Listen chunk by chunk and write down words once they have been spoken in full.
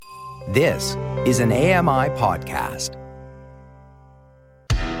This is an AMI podcast.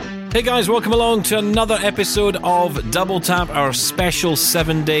 Hey guys, welcome along to another episode of Double Tap, our special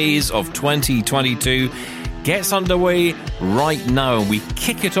 7 days of 2022. Gets underway right now, and we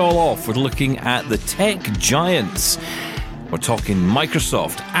kick it all off with looking at the tech giants. We're talking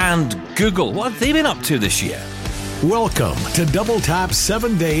Microsoft and Google. What have they been up to this year? Welcome to Double Tap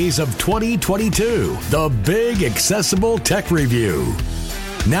 7 Days of 2022, the big accessible tech review.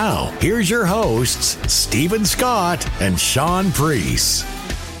 Now, here's your hosts, Stephen Scott and Sean Priest.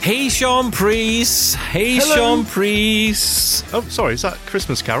 Hey, Sean Priest. Hey, Hello. Sean Priest. Oh, sorry, is that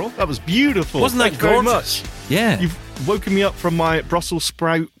Christmas Carol? That was beautiful. Wasn't that Thank you very gorgeous? much. Yeah. You've woken me up from my Brussels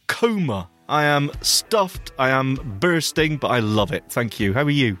sprout coma. I am stuffed, I am bursting, but I love it. Thank you. How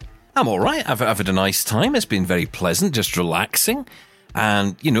are you? I'm all right. I've had a nice time. It's been very pleasant, just relaxing.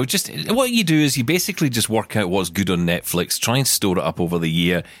 And, you know, just what you do is you basically just work out what's good on Netflix, try and store it up over the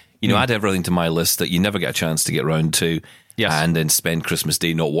year, you know, add everything to my list that you never get a chance to get round to. Yes. And then spend Christmas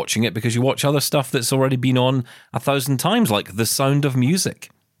Day not watching it because you watch other stuff that's already been on 1,000 times, like The Sound of Music.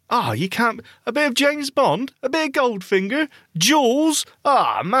 You can't... A bit of James Bond, a bit of Goldfinger, Jaws.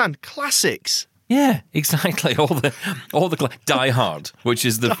 Man, classics. Yeah, exactly. All the Die Hard, which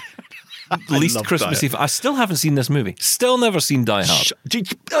is the least love Christmassy. I still haven't seen this movie. Still never seen Die Hard.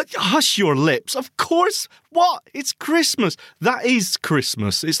 Hush your lips. Of course. What? It's Christmas. That is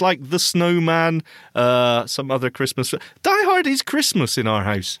Christmas. It's like The Snowman, some other Christmas. Die Hard is Christmas in our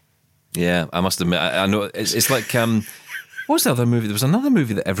house. Yeah, I must admit. I know it's like. What was the other movie? There was another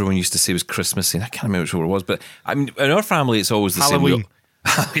movie that everyone used to say was Christmassy. I can't remember which one it was, but I mean, in our family, it's always the Halloween. same.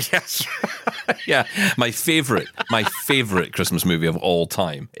 Yes, yeah. My favorite Christmas movie of all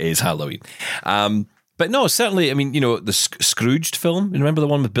time is Halloween. But no, certainly. I mean, you know, the Scrooged film. You remember the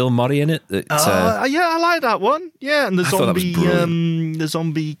one with Bill Murray in it? Yeah, I like that one. Yeah, and the thought that was the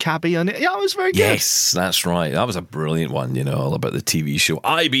zombie cabbie on it. Yeah, it was very good. Yes, that's right. That was a brilliant one. You know, all about the TV show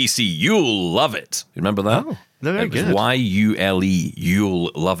IBC. You'll love it. You remember that? Oh, they're very it was good. YULE.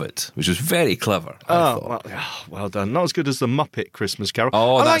 You'll love it, which was very clever. I thought. Well done. Not as good as the Muppet Christmas Carol.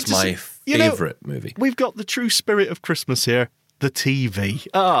 Oh, I that's like to my see- favourite movie. We've got the true spirit of Christmas here. The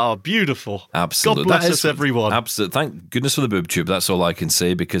TV. Beautiful. Absolutely. God bless That us, everyone. Absolutely. Thank goodness for the boob tube. That's all I can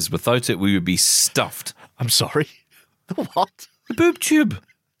say, because without it, we would be stuffed. I'm sorry. The what? The boob tube.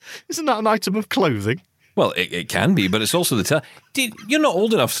 Isn't that an item of clothing? Well, it can be, but it's also the you're not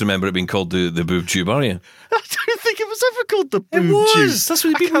old enough to remember it being called the boob tube, are you? I don't think it was ever called the boob It was. tube. That's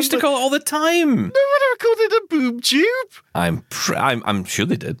what people used to call it all the time. No one ever called it a boob tube. I'm sure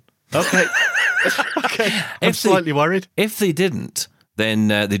they did. Okay. I'm slightly worried. If they didn't, then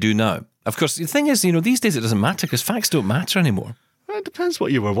they do now. Of course, the thing is, you know, these days it doesn't matter because facts don't matter anymore. Well, it depends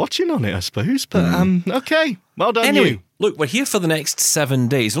what you were watching on it, I suppose. But, okay. Well done, Anyway, you. look, we're here for the next 7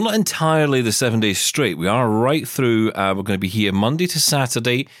 days. Well, not entirely the 7 days straight. We are right through. We're going to be here Monday to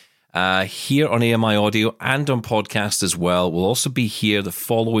Saturday, here on AMI Audio and on podcast as well. We'll also be here the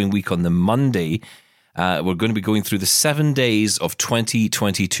following week on the Monday. We're going to be going through the 7 days of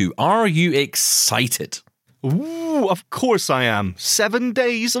 2022. Are you excited? Ooh, of course I am. 7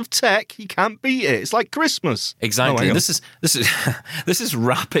 days of tech. You can't beat it. It's like Christmas. Exactly. Oh, This is this is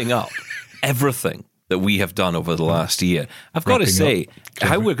wrapping up everything that we have done over the last year. I've got to say,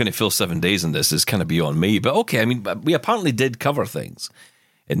 how we're going to fill 7 days in this is kind of beyond me. But okay, I mean, we apparently did cover things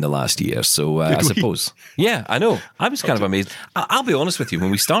in the last year, so I suppose. Yeah, I know. I was kind of amazed. I'll be honest with you. When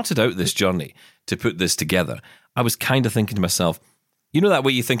we started out this journey to put this together, I was kind of thinking to myself, you know that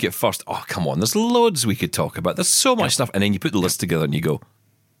way you think at first, oh, come on, there's loads we could talk about. There's so much stuff. And then you put the list together and you go,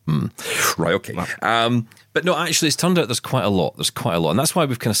 right, okay. But no, actually, it's turned out there's quite a lot. And that's why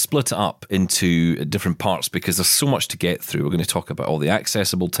we've kind of split it up into different parts, because there's so much to get through. We're going to talk about all the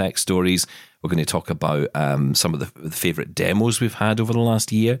accessible tech stories. We're going to talk about some of the favourite demos we've had over the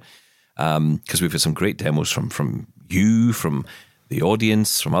last year, because we've had some great demos from you, from the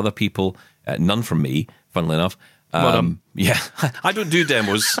audience, from other people, none from me, funnily enough. Yeah, I don't do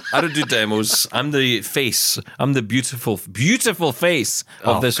demos. I'm the face. I'm the beautiful face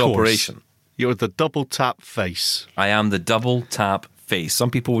of this operation. You're the double tap face. I am the double tap face. Some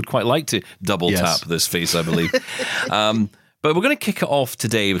people would quite like to double tap this face, I believe. But we're going to kick it off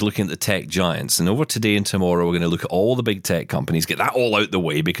today with looking at the tech giants. And over today and tomorrow, we're going to look at all the big tech companies, get that all out the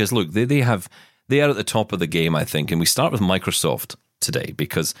way, because look, they are at the top of the game, I think. And we start with Microsoft today,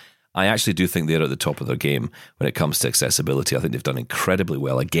 because I actually do think they're at the top of their game when it comes to accessibility. I think they've done incredibly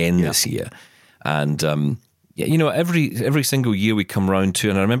well again this year. And you know, every single year we come round to,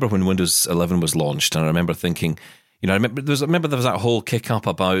 and I remember when Windows 11 was launched, and I remember thinking, you know, I remember there was that whole kick up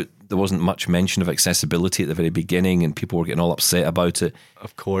about there wasn't much mention of accessibility at the very beginning, and people were getting all upset about it.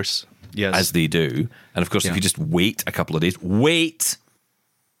 Of course. Yes. as they do. And of course, if you just wait a couple of days,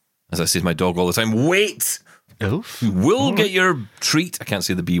 as I say to my dog all the time, wait. Oof. You will get your treat. I can't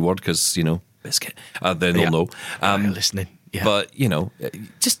say the B word because, biscuit. Then they'll know. Listening. Yeah. But,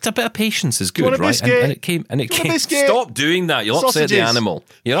 just a bit of patience is good, Want a right? biscuit? And it came. biscuit? Stop doing that. You'll upset the Sausages. animal.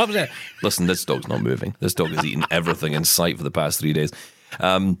 You're upset. Listen, this dog's not moving. This dog has eaten everything in sight for the past 3 days.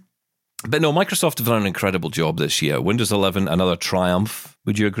 But no, Microsoft have done an incredible job this year. Windows 11, another triumph.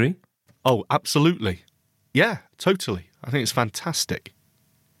 Would you agree? Oh, absolutely. Yeah, totally. I think it's fantastic.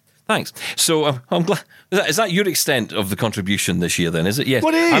 Thanks. So I'm glad. Is that your extent of the contribution this year then? Is it? Yes.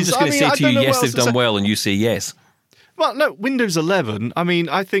 Well, it is. I'm just going to say I to you, don't know yes, what they've else to done say. well, and you say yes. Well, no, Windows 11,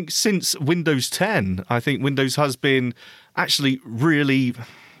 I think since Windows 10, I think Windows has been actually really...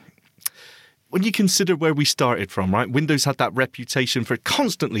 When you consider where we started from, right? Windows had that reputation for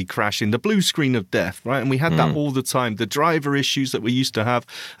constantly crashing, the blue screen of death, right? And we had that all the time, the driver issues that we used to have.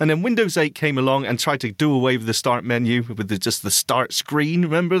 And then Windows 8 came along and tried to do away with the start menu, with just the start screen,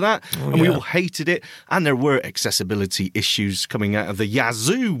 remember that? We all hated it. And there were accessibility issues coming out of the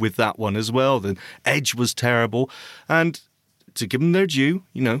yazoo with that one as well. The Edge was terrible. And to give them their due,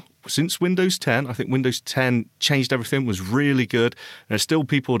 since Windows 10, I think Windows 10 changed everything, was really good. There's still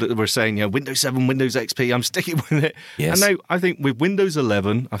people that were saying, Windows 7, Windows XP, I'm sticking with it. Yes. And now I think with Windows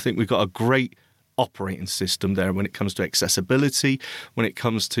 11, I think we've got a great operating system there when it comes to accessibility, when it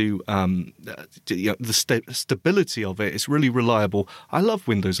comes to the stability of it. It's really reliable. I love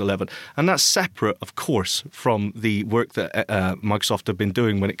Windows 11. And that's separate, of course, from the work that Microsoft have been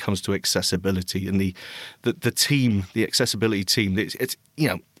doing when it comes to accessibility and the team, the accessibility team. It's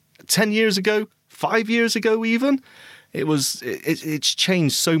 10 years ago, 5 years ago even, it's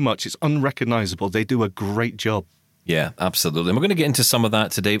changed so much. It's unrecognizable. They do a great job. Yeah, absolutely. And we're going to get into some of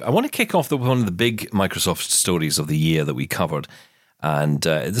that today. I want to kick off one of the big Microsoft stories of the year that we covered. And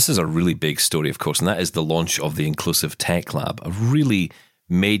this is a really big story, of course, and that is the launch of the Inclusive Tech Lab, a really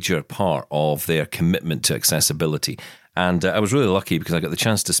major part of their commitment to accessibility. And I was really lucky because I got the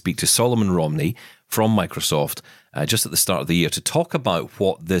chance to speak to Solomon Romney from Microsoft just at the start of the year to talk about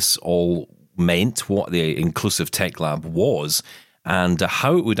what this all meant, what the Inclusive Tech Lab was, and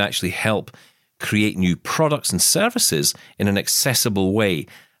how it would actually help create new products and services in an accessible way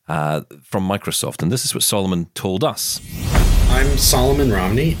from Microsoft. And this is what Solomon told us. I'm Solomon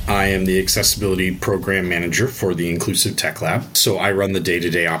Romney. I am the Accessibility Program Manager for the Inclusive Tech Lab. So I run the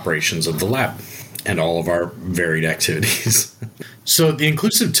day-to-day operations of the lab and all of our varied activities. So the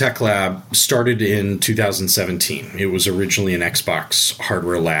Inclusive Tech Lab started in 2017. It was originally an Xbox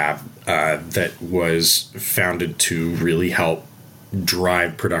hardware lab that was founded to really help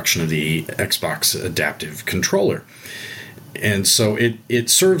drive production of the Xbox Adaptive Controller. And so it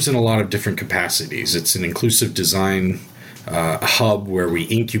serves in a lot of different capacities. It's an inclusive design hub where we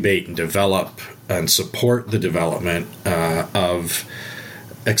incubate and develop and support the development of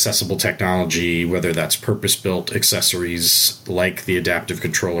accessible technology, whether that's purpose-built accessories like the Adaptive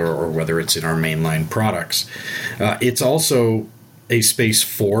Controller or whether it's in our mainline products. It's also a space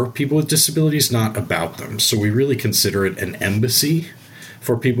for people with disabilities, not about them. So we really consider it an embassy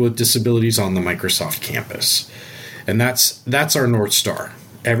for people with disabilities on the Microsoft campus. And that's our North Star.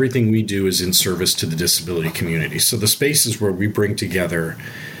 Everything we do is in service to the disability community. So the space is where we bring together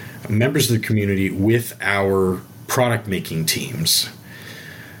members of the community with our product making teams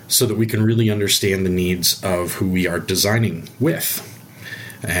so that we can really understand the needs of who we are designing with.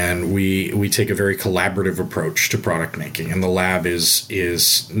 And we take a very collaborative approach to product making. And the lab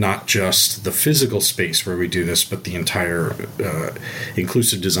is not just the physical space where we do this, but the entire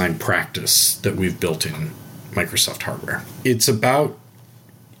inclusive design practice that we've built in Microsoft hardware. It's about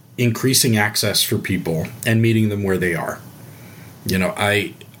increasing access for people and meeting them where they are.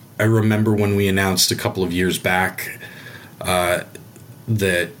 I remember when we announced a couple of years back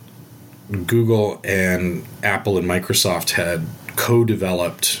that Google and Apple and Microsoft had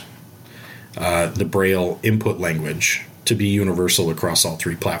co-developed the Braille input language to be universal across all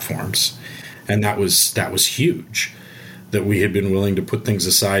three platforms. And that was huge, that we had been willing to put things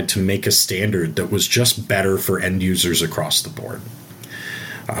aside to make a standard that was just better for end users across the board.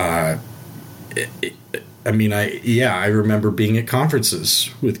 I remember being at conferences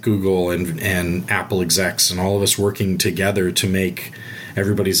with Google and Apple execs and all of us working together to make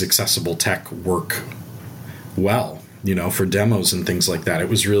everybody's accessible tech work well, for demos and things like that. It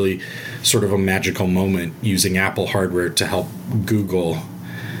was really sort of a magical moment using Apple hardware to help Google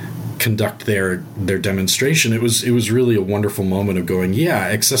conduct their demonstration. It was really a wonderful moment of going,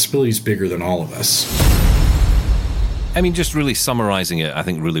 accessibility is bigger than all of us. Just really summarizing it, I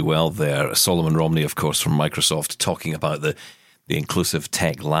think, really well there. Solomon Romney, of course, from Microsoft, talking about the the Inclusive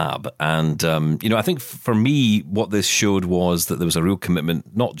Tech Lab. And, I think for me, what this showed was that there was a real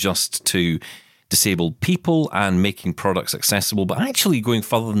commitment, not just to disabled people and making products accessible, but actually going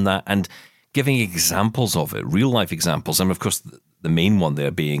further than that and giving examples of it, real life examples. And of course, the main one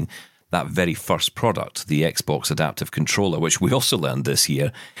there being that very first product, the Xbox Adaptive Controller, which we also learned this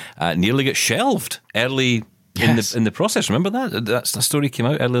year, nearly got shelved early in the process. Remember that? That story came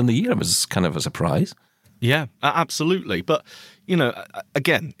out early in the year. It was kind of a surprise. Yeah, absolutely. But,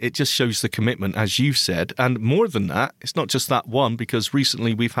 again, it just shows the commitment, as you said. And more than that, it's not just that one, because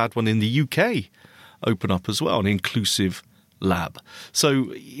recently we've had one in the UK open up as well, an inclusive lab.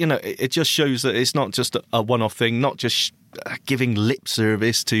 So, it just shows that it's not just a one-off thing, not just giving lip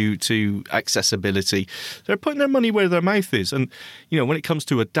service to accessibility. They're putting their money where their mouth is. And, when it comes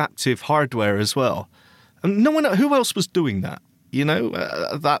to adaptive hardware as well, and who else was doing that,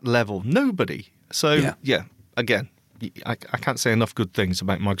 at that level? Nobody. So, again, I can't say enough good things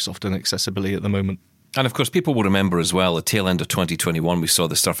about Microsoft and accessibility at the moment. And of course, people will remember as well, at the tail end of 2021, we saw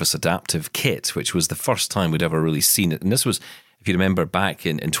the Surface Adaptive Kit, which was the first time we'd ever really seen it. And this was, if you remember back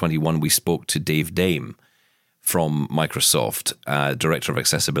in 21, we spoke to Dave Dame from Microsoft, Director of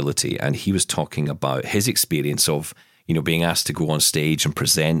Accessibility, and he was talking about his experience of, being asked to go on stage and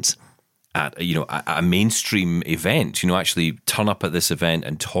present at a mainstream event, actually turn up at this event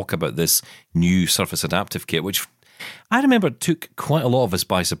and talk about this new Surface Adaptive Kit, which I remember took quite a lot of us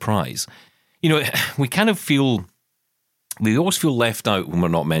by surprise. We kind of we always feel left out when we're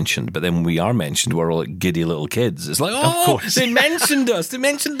not mentioned, but then when we are mentioned, we're all like giddy little kids. It's like, they mentioned us. They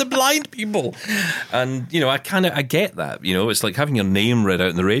mentioned the blind people. And, I get that. It's like having your name read out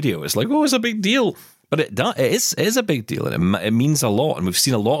in the radio. It's like, it's a big deal. But it is a big deal, and it means a lot. And we've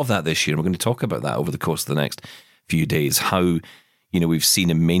seen a lot of that this year. We're going to talk about that over the course of the next few days, how, we've seen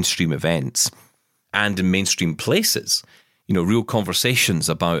in mainstream events and in mainstream places, real conversations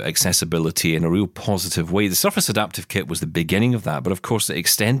about accessibility in a real positive way. The Surface Adaptive Kit was the beginning of that, but of course it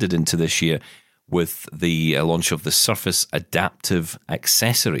extended into this year with the launch of the Surface Adaptive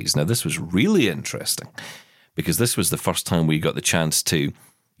Accessories. Now, this was really interesting because this was the first time we got the chance to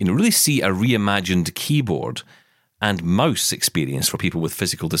really see a reimagined keyboard and mouse experience for people with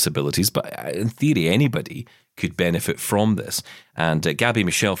physical disabilities. But in theory, anybody could benefit from this. And Gabby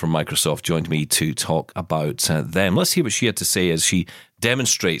Michelle from Microsoft joined me to talk about them. Let's hear what she had to say as she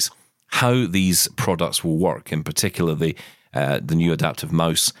demonstrates how these products will work, in particular the new adaptive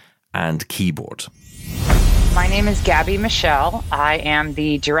mouse and keyboard. My name is Gabby Michelle. I am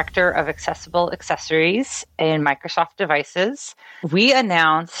the Director of Accessible Accessories in Microsoft Devices. We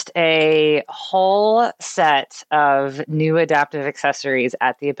announced a whole set of new adaptive accessories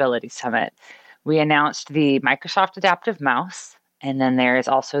at the Ability Summit. We announced the Microsoft Adaptive Mouse, and then there is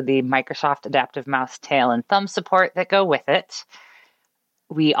also the Microsoft Adaptive Mouse tail and thumb support that go with it.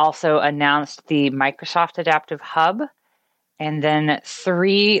 We also announced the Microsoft Adaptive Hub, and then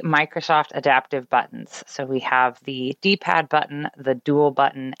 3 Microsoft Adaptive buttons. So we have the D-pad button, the dual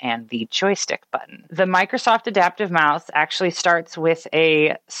button, and the joystick button. The Microsoft Adaptive Mouse actually starts with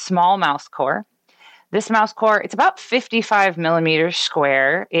a small mouse core. This mouse core, it's about 55 millimeters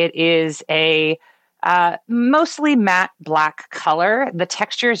square. It is a mostly matte black color. The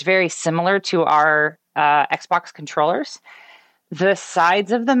texture is very similar to our Xbox controllers. The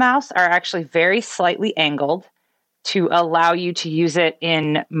sides of the mouse are actually very slightly angled to allow you to use it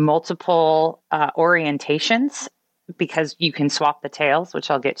in multiple orientations because you can swap the tails, which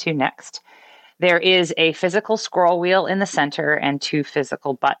I'll get to next. There is a physical scroll wheel in the center and 2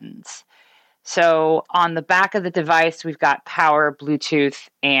 physical buttons. So on the back of the device, we've got power, Bluetooth,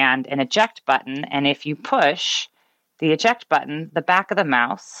 and an eject button. And if you push the eject button, the back of the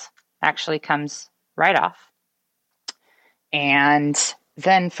mouse actually comes right off. And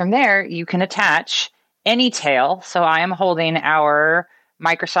then from there, you can attach any tail. So I am holding our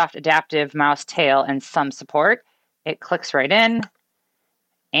Microsoft Adaptive Mouse tail and thumb support. It clicks right in,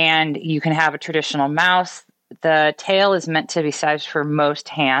 and you can have a traditional mouse. The tail is meant to be sized for most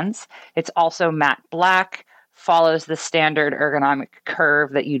hands. It's also matte black, follows the standard ergonomic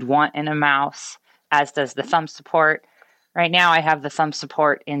curve that you'd want in a mouse, as does the thumb support. Right now I have the thumb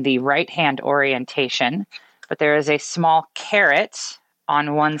support in the right hand orientation, but there is a small caret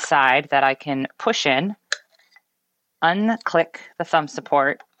on one side that I can push in, unclick the thumb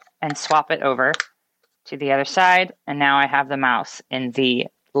support, and swap it over to the other side. And now I have the mouse in the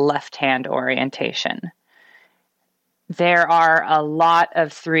left hand orientation. There are a lot of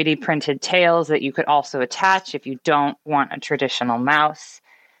 3D printed tails that you could also attach if you don't want a traditional mouse.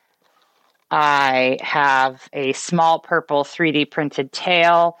 I have a small purple 3D printed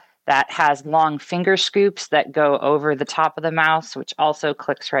tail that has long finger scoops that go over the top of the mouse, which also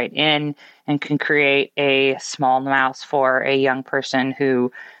clicks right in and can create a small mouse for a young person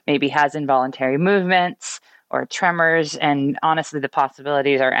who maybe has involuntary movements or tremors. And honestly, the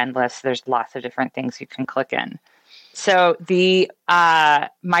possibilities are endless. There's lots of different things you can click in. So the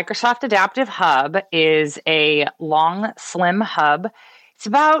Microsoft Adaptive Hub is a long, slim hub. It's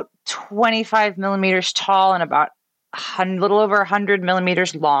about 25 millimeters tall and about a little over 100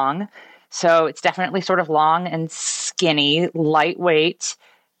 millimeters long. So it's definitely sort of long and skinny, lightweight.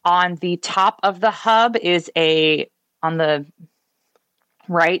 On the top of the hub on the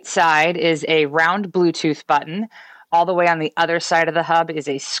right side is a round Bluetooth button. All the way on the other side of the hub is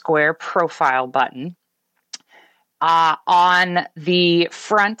a square profile button. On the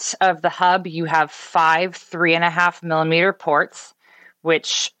front of the hub, you have 5 3.5 millimeter ports,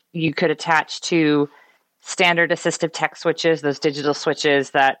 which you could attach to standard assistive tech switches, those digital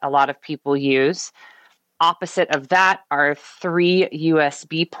switches that a lot of people use. Opposite of that are 3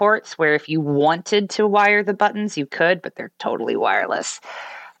 USB ports, where if you wanted to wire the buttons, you could, but they're totally wireless.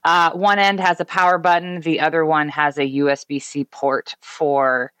 One end has a power button. The other one has a USB-C port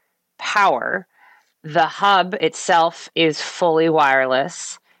for power. The hub itself is fully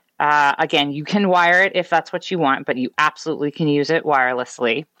wireless. Again, you can wire it if that's what you want, but you absolutely can use it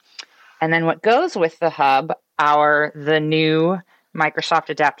wirelessly. And then what goes with the hub are the new Microsoft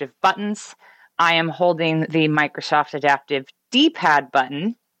Adaptive buttons. I am holding the Microsoft Adaptive D-pad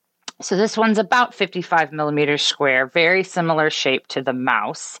button. So this one's about 55 millimeters square, very similar shape to the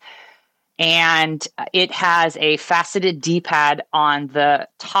mouse. And it has a faceted D-pad on the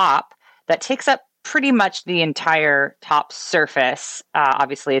top that takes up pretty much the entire top surface.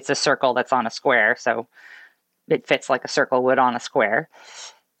 Obviously, it's a circle that's on a square, so it fits like a circle would on a square.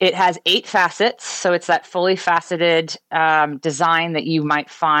 It has 8 facets, so it's that fully faceted design that you might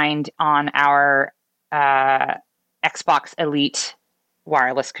find on our Xbox Elite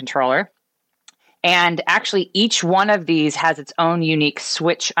wireless controller. And actually, each one of these has its own unique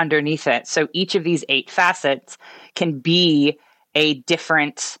switch underneath it. So each of these 8 facets can be a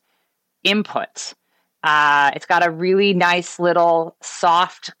different input. It's got a really nice little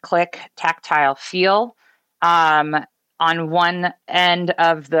soft click tactile feel. On one end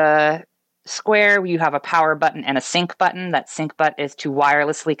of the square, you have a power button and a sync button. That sync button is to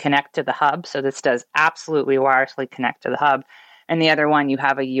wirelessly connect to the hub. So this does absolutely wirelessly connect to the hub. And the other one, you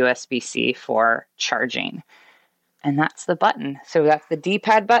have a USB-C for charging. And that's the button. So that's the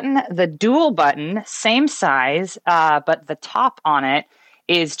D-pad button. The dual button, same size, but the top on it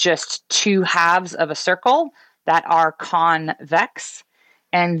is just 2 halves of a circle that are convex.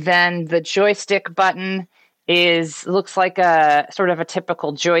 And then the joystick button looks like a sort of a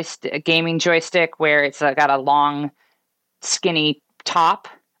typical joystick, a gaming joystick, where it's got a long, skinny top.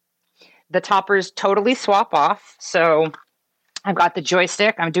 The toppers totally swap off. So I've got the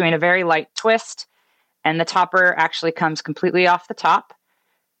joystick. I'm doing a very light twist, and the topper actually comes completely off the top.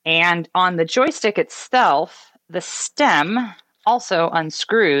 And on the joystick itself, the stem also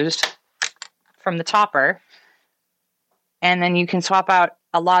unscrews from the topper. And then you can swap out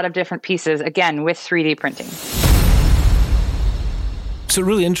a lot of different pieces, again, with 3D printing. So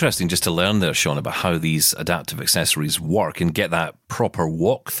really interesting just to learn there, Sean, about how these adaptive accessories work and get that proper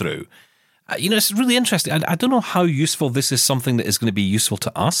walkthrough. It's really interesting. I don't know how useful this is, something that is going to be useful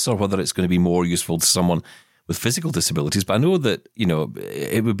to us, or whether it's going to be more useful to someone with physical disabilities. But I know that,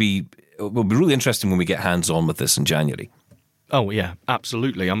 it will be really interesting when we get hands-on with this in January. Oh, yeah,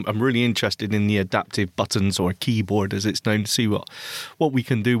 absolutely. I'm really interested in the adaptive buttons, or keyboard as it's known, to see what we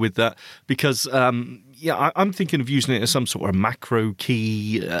can do with that. Because, I'm thinking of using it as some sort of macro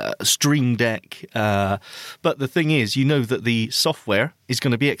key, Stream Deck. But the thing is, that the software is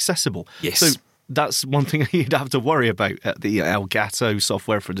going to be accessible. Yes. So that's one thing you'd have to worry about. The Elgato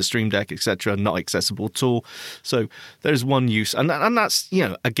software for the Stream Deck, etc., not accessible at all. So there's one use. And that's,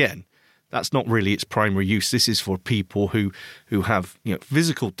 again, that's not really its primary use. This is for people who have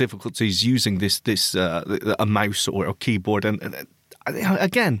physical difficulties using this a mouse or a keyboard. And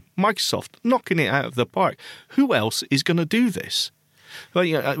again, Microsoft knocking it out of the park. Who else is going to do this? Well,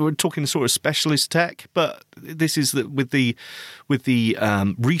 we're talking sort of specialist tech, but this is with the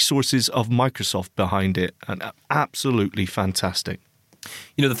resources of Microsoft behind it, and absolutely fantastic.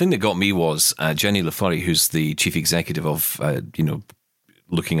 The thing that got me was Jenny LaFurry, who's the chief executive of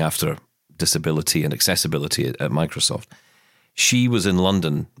looking after disability and accessibility at Microsoft. She was in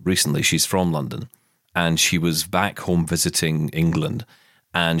London recently. She's from London, and she was back home visiting England,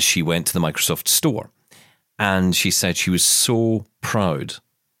 and she went to the Microsoft store, and she said she was so proud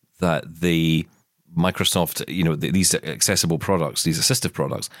that the Microsoft, these accessible products, these assistive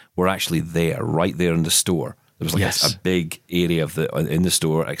products, were actually there, right there in the store. There was like a big area in the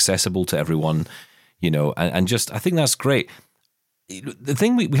store, accessible to everyone, and just, I think that's great. The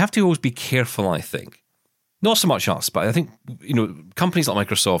thing we have to always be careful, I think, not so much us, but I think, companies like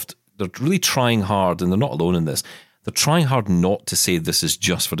Microsoft, they're really trying hard, and they're not alone in this, they're trying hard not to say this is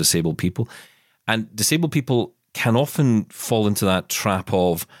just for disabled people. And disabled people can often fall into that trap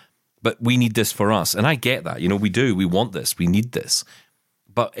of, but we need this for us. And I get that. We want this. We need this.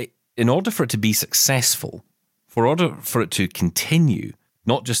 But in order for it to be successful, for order for it to continue,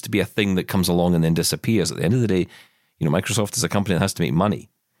 not just to be a thing that comes along and then disappears, at the end of the day, Microsoft is a company that has to make money.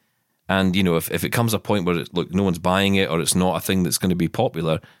 And, if it comes a point where, no one's buying it, or it's not a thing that's going to be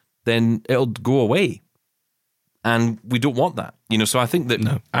popular, then it'll go away. And we don't want that. So I think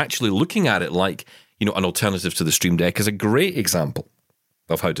that actually looking at it like, an alternative to the Stream Deck is a great example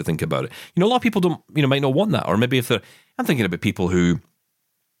of how to think about it. A lot of people might not want that. Or maybe I'm thinking about people who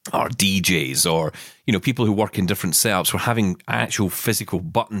are DJs, or, people who work in different setups, where having actual physical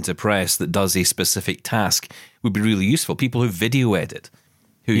button to press that does a specific task would be really useful. People who video edit,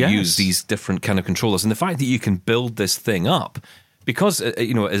 who use these different kind of controllers. And the fact that you can build this thing up, because,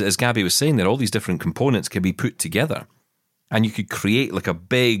 as Gabby was saying, that all these different components can be put together, and you could create like a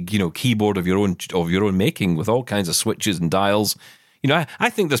big, keyboard of your own making, with all kinds of switches and dials. I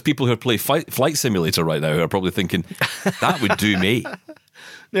think there's people who play Flight Simulator right now who are probably thinking, that would do me.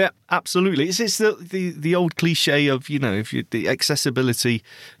 Yeah, absolutely. It's the old cliche of, the accessibility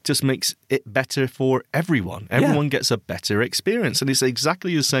just makes it better for everyone. Everyone gets a better experience. And it's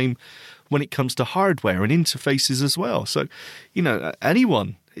exactly the same when it comes to hardware and interfaces as well. So,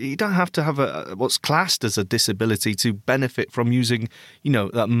 anyone, you don't have to have what's classed as a disability to benefit from using,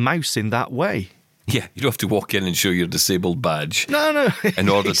 that mouse in that way. Yeah, you don't have to walk in and show your disabled badge. No. In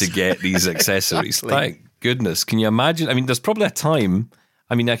order to get these accessories. Thank goodness. Can you imagine? I mean, there's probably a time.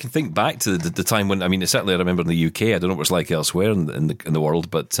 I mean, I can think back to the time when, certainly I remember in the UK, I don't know what it's like elsewhere in the world,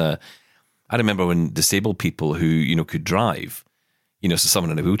 but I remember when disabled people who, could drive, so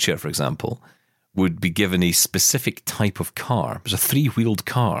someone in a wheelchair, for example, would be given a specific type of car. It was a 3-wheeled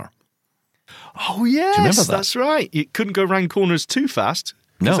car. Oh, yes, do you remember that? That's right. You couldn't go around corners too fast,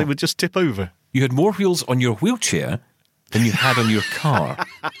 because they would just tip over. You had more wheels on your wheelchair than you had on your car.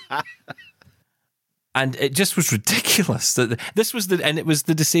 And it just was ridiculous that and it was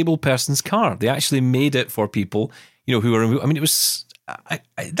the disabled person's car. They actually made it for people, who were. It was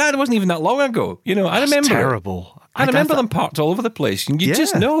that wasn't even that long ago. I remember terrible. I remember them parked all over the place. And you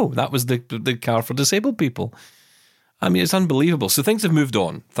just know that was the car for disabled people. It's unbelievable. So things have moved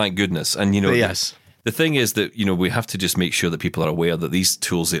on, thank goodness. And yes. The thing is that, we have to just make sure that people are aware that these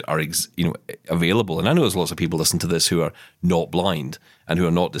tools are, available. And I know there's lots of people listening to this who are not blind and who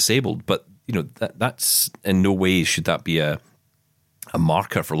are not disabled, but, that's in no way should that be a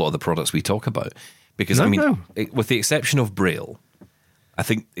marker for a lot of the products we talk about. Because, with the exception of Braille, I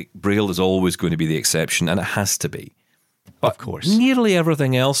think Braille is always going to be the exception, and it has to be. But of course. Nearly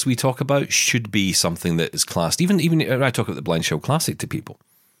everything else we talk about should be something that is classed. Even I talk about the Blind Shell Classic to people.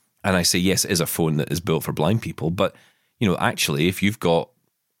 And I say, yes, it is a phone that is built for blind people, but, actually, if you've got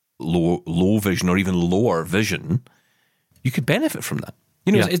low vision or even lower vision, you could benefit from that.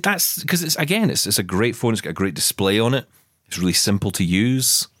 That's because it's a great phone. It's got a great display on it. It's really simple to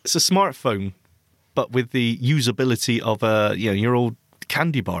use. It's a smartphone, but with the usability of your old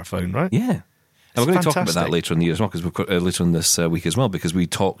candy bar phone, right? Yeah. And we're going to talk about that later in the year as well, because we've got later in this week as well, because we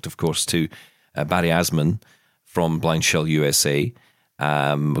talked, of course, to Barry Asman from Blind Shell USA.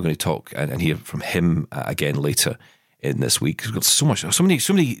 We're going to talk and hear from him again later in this week. We've got so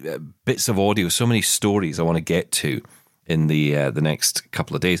many bits of audio, so many stories I want to get to in the next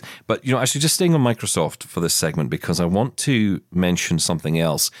couple of days. But actually, just staying on Microsoft for this segment, because I want to mention something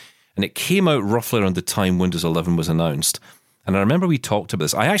else. And it came out roughly around the time Windows 11 was announced. And I remember we talked about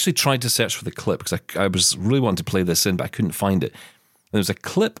this. I actually tried to search for the clip because I was really wanting to play this in, but I couldn't find it. And there was a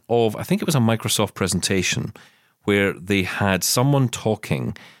clip of, I think it was a Microsoft presentation, where they had someone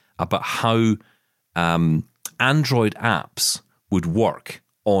talking about how Android apps would work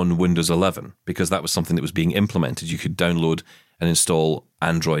on Windows 11, because that was something that was being implemented. You could download and install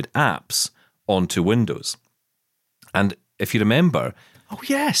Android apps onto Windows. And if you remember... Oh,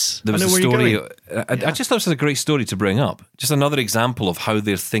 yes. There was a story. I just thought it was a great story to bring up. Just another example of how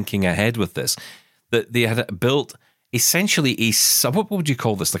they're thinking ahead with this. That they had built essentially what would you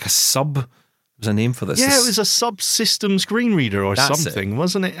call this? Like a sub... Was a name for this? Yeah, it was a subsystem screen reader or something,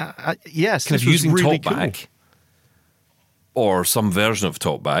 wasn't it? Yes, kind of using really TalkBack cool. Or some version of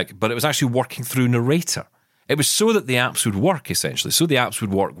TalkBack, but it was actually working through Narrator. It was so that the apps would work, essentially. So the apps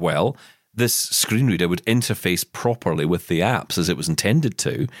would work well. this screen reader would interface properly with the apps as it was intended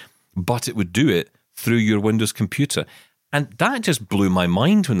to, but it would do it through your Windows computer. And that just blew my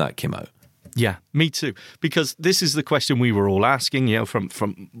mind when that came out. Yeah, me too. Because this is the question we were all asking, from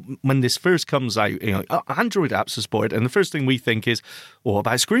when this first comes out, Android apps are supported, and the first thing we think is, what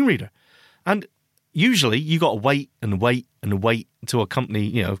about screen reader? And usually you got to wait and wait and wait until a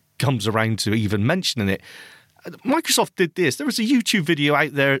company, comes around to even mentioning it. Microsoft did this. There was a YouTube video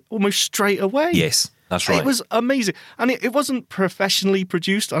out there almost straight away. Yes, that's right. It was amazing. And it wasn't professionally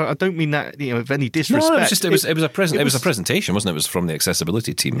produced. I don't mean that, with any disrespect. No, it was a presentation, wasn't it? It was from the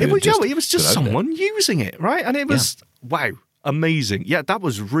accessibility team. It was just someone using it, right? And it was, wow, amazing. Yeah, that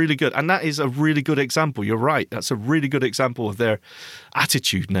was really good. And that is a really good example. You're right. That's a really good example of their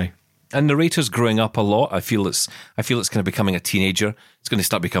attitude now. And Narrator's growing up a lot. I feel it's kind of becoming a teenager. It's going to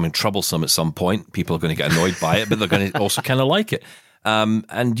start becoming troublesome at some point. People are going to get annoyed by it, but they're going to also kind of like it. And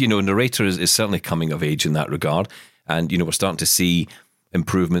Narrator is certainly coming of age in that regard. And, we're starting to see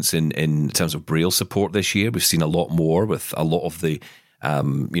improvements in terms of Braille support this year. We've seen a lot more with a lot of the,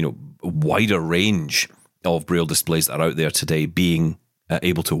 wider range of Braille displays that are out there today being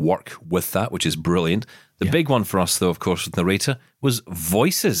able to work with that, which is brilliant. The big one for us, though, of course, with Narrator was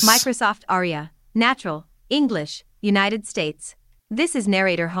voices. Microsoft Aria, Natural, English, United States. This is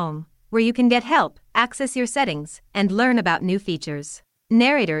Narrator Home, where you can get help, access your settings, and learn about new features.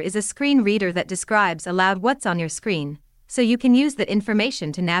 Narrator is a screen reader that describes aloud what's on your screen, so you can use that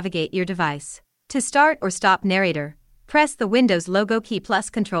information to navigate your device. To start or stop Narrator, press the Windows logo key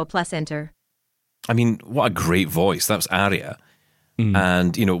plus Control plus Enter. I mean, what a great voice. That was Aria.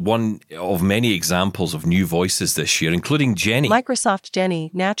 And, one of many examples of new voices this year, including Jenny. Microsoft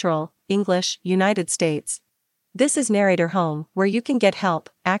Jenny, Natural, English, United States. This is Narrator Home, where you can get help,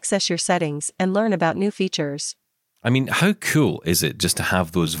 access your settings, and learn about new features. I mean, how cool is it just to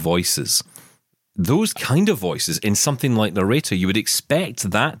have those voices? Those kind of voices in something like Narrator, you would expect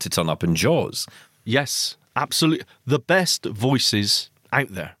that to turn up in JAWS. Yes, absolutely. The best voices out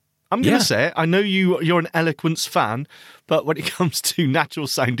there. I'm going to say it. I know you're an Eloquence fan, but when it comes to natural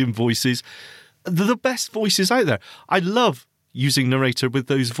sounding voices, they're the best voices out there. I love using Narrator with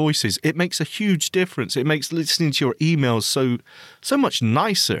those voices. It makes a huge difference. It makes listening to your emails so much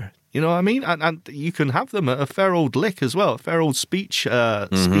nicer. You know what I mean? And you can have them at a fair old lick as well, a fair old speech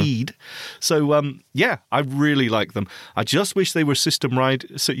speed. So, I really like them. I just wish they were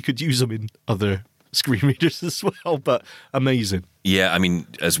system-wide so you could use them in other screen readers as well, but amazing. Yeah, I mean,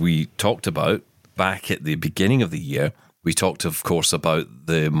 as we talked about back at the beginning of the year, we talked, of course, about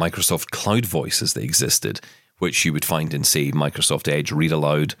the Microsoft Cloud voices that existed, which you would find in, say, Microsoft Edge, Read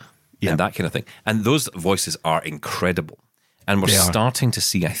Aloud, and that kind of thing. And those voices are incredible. And we're starting to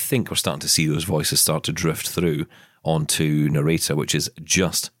see those voices start to drift through onto Narrator, which is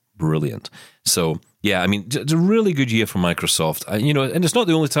just brilliant. So, yeah, I mean, it's a really good year for Microsoft. And it's not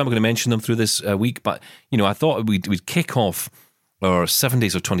the only time we're going to mention them through this week, but, I thought we'd kick off our 7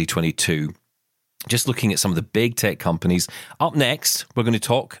 days of 2022 just looking at some of the big tech companies. Up next, we're going to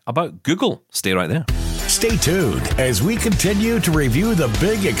talk about Google. Stay right there. Stay tuned as we continue to review the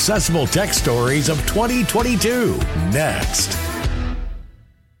big accessible tech stories of 2022. Next.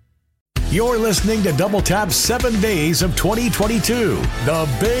 You're listening to Double Tap's 7 Days of 2022,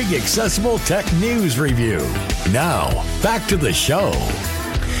 the big accessible tech news review. Now, back to the show.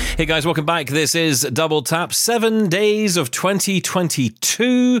 Hey guys, welcome back. This is Double Tap, 7 days of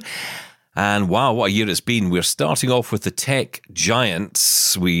 2022. And wow, what a year it's been. We're starting off with the tech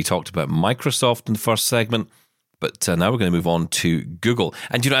giants. We talked about Microsoft in the first segment, but now we're going to move on to Google.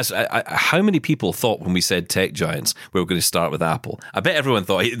 And how many people thought when we said tech giants, we were going to start with Apple? I bet everyone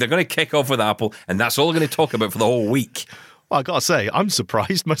thought they're going to kick off with Apple, and that's all we're going to talk about for the whole week. Well, I got to say, I'm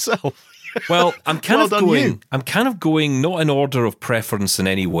surprised myself. Well, I'm kind of going not in order of preference in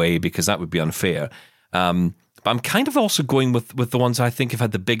any way, because that would be unfair. But I'm kind of also going with the ones I think have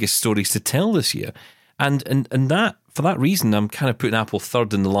had the biggest stories to tell this year. And that for that reason, I'm kind of putting Apple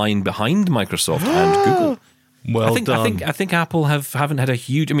third in the line behind Microsoft and Google. Well done. I think Apple haven't had a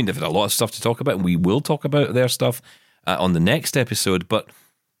huge... I mean, they've had a lot of stuff to talk about, and we will talk about their stuff on the next episode. But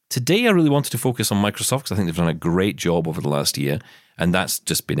today I really wanted to focus on Microsoft because I think they've done a great job over the last year. And that's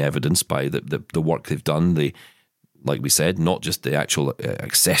just been evidenced by the work they've done. Like we said, not just the actual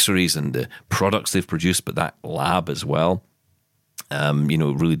accessories and the products they've produced, but that lab as well.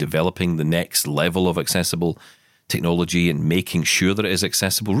 Really developing the next level of accessible technology and making sure that it is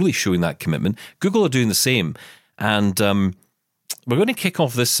accessible, really showing that commitment. Google are doing the same. And we're going to kick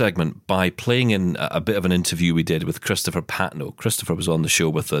off this segment by playing in a bit of an interview we did with Christopher Patno. Christopher was on the show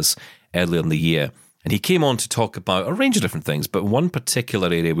with us earlier in the year. And he came on to talk about a range of different things, but one particular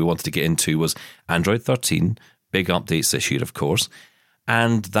area we wanted to get into was Android 13, big updates this year, of course,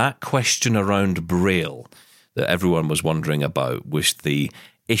 and that question around Braille that everyone was wondering about, with the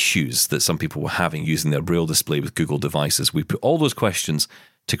issues that some people were having using their Braille display with Google devices. We put all those questions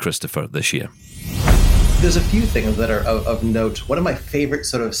to Christopher this year. There's a few things that are of note. One of my favorite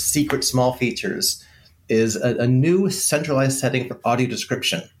sort of secret small features is a new centralized setting for audio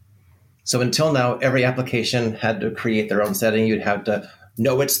description. So until now, every application had to create their own setting. You'd have to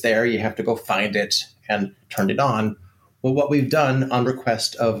know it's there. You have to go find it and turn it on. Well, what we've done on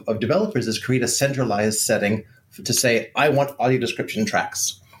request of developers is create a centralized setting to say, I want audio description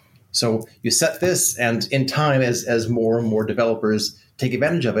tracks. So you set this, and in time, as more and more developers take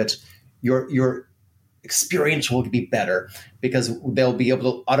advantage of it, your experience will be better because they'll be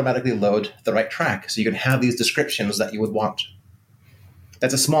able to automatically load the right track. So you can have these descriptions that you would want.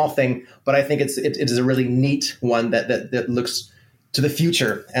 That's a small thing, but I think it is a really neat one that looks to the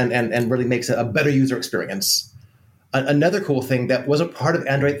future and really makes a better user experience. Another cool thing that wasn't part of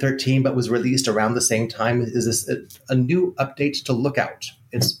Android 13 but was released around the same time is a new update to Lookout.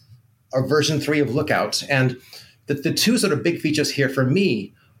 It's our version 3 of Lookout. And the two sort of big features here for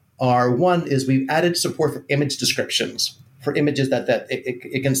me are, one is we've added support for image descriptions, for images that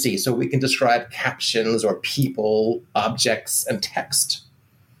it can see. So we can describe captions or people, objects, and text,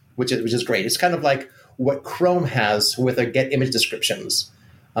 which is great. It's kind of like what Chrome has with their get image descriptions.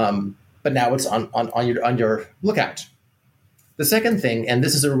 But now it's on your Lookout. The second thing, and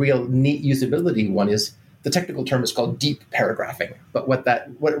this is a real neat usability one, is the technical term is called deep paragraphing. But what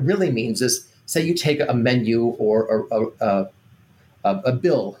it really means is, say you take a menu or a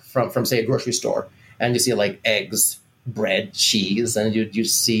bill from say a grocery store, and you see like eggs, bread, cheese, and you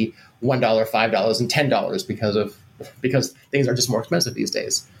see $1, $5, and $10 because things are just more expensive these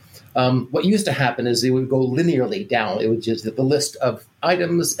days. What used to happen is it would go linearly down. It would just the list of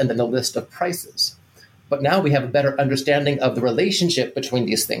items and then the list of prices. But now we have a better understanding of the relationship between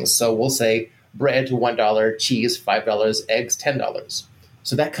these things. So we'll say bread $1, cheese $5, eggs $10.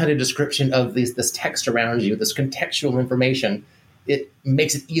 So that kind of description of this text around you, this contextual information, it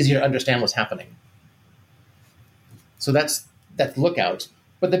makes it easier to understand what's happening. So that's Lookout.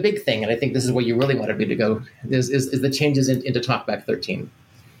 But the big thing, and I think this is where you really wanted me to go, is the changes into TalkBack 13.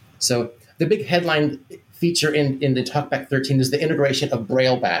 So the big headline feature in the TalkBack 13 is the integration of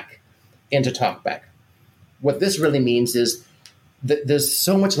BrailleBack into TalkBack. What this really means is that there's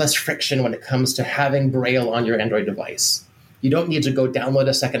so much less friction when it comes to having Braille on your Android device. You don't need to go download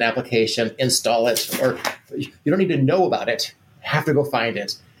a second application, install it, or you don't need to know about it, have to go find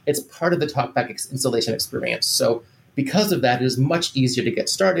it. It's part of the TalkBack installation experience. So because of that, it is much easier to get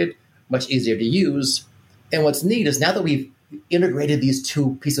started, much easier to use. And what's neat is now that we've integrated these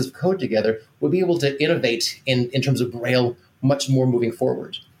two pieces of code together, we'll be able to innovate in terms of Braille much more moving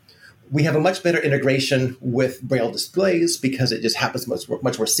forward. We have a much better integration with Braille displays because it just happens much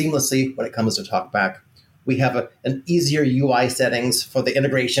more seamlessly when it comes to TalkBack. We have an easier UI settings for the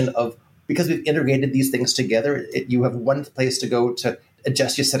integration of, because we've integrated these things together, you have one place to go to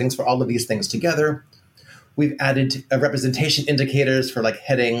adjust your settings for all of these things together. We've added representation indicators for like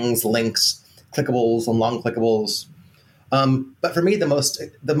headings, links, clickables, and long clickables. But for me, the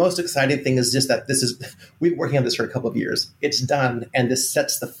most exciting thing is just that we've been working on this for a couple of years. It's done, and this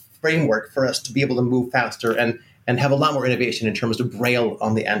sets the framework for us to be able to move faster and have a lot more innovation in terms of Braille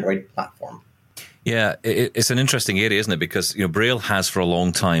on the Android platform. Yeah, it's an interesting area, isn't it? Because Braille has for a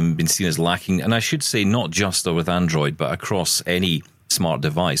long time been seen as lacking, and I should say not just with Android, but across any smart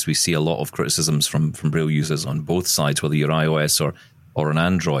device. We see a lot of criticisms from Braille users on both sides, whether you're iOS or an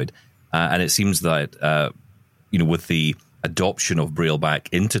Android. And it seems that with the adoption of BrailleBack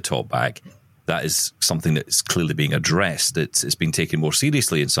into TalkBack, that is something that's clearly being addressed. It's being taken more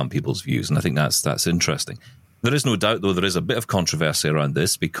seriously in some people's views, and I think that's interesting. There is no doubt, though, there is a bit of controversy around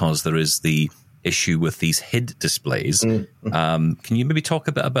this because there is the issue with these HID displays. Can you maybe talk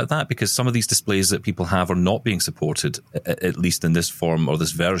a bit about that? Because some of these displays that people have are not being supported, at least in this form or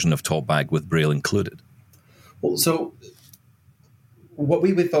this version of TalkBack with Braille included. Well, so what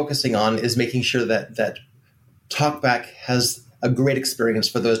we've been focusing on is making sure that TalkBack has a great experience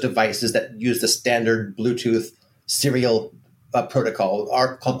for those devices that use the standard Bluetooth serial protocol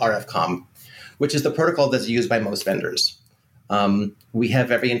called RFCOMM, which is the protocol that's used by most vendors. We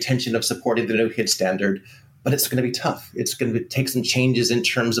have every intention of supporting the new HID standard, but it's going to be tough. It's going to take some changes in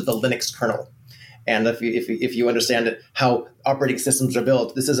terms of the Linux kernel. And if you understand how operating systems are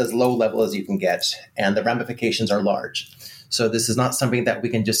built, this is as low level as you can get, and the ramifications are large. So this is not something that we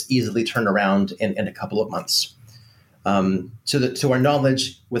can just easily turn around in a couple of months. To our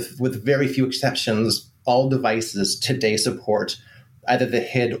knowledge, with very few exceptions, all devices today support either the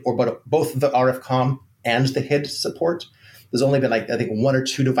HID or both the RFCOMM and the HID support. There's only been, I think, 1 or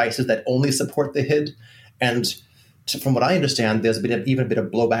 2 devices that only support the HID. And from what I understand, there's been even a bit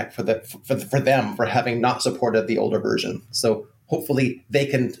of blowback for them for having not supported the older version. So hopefully they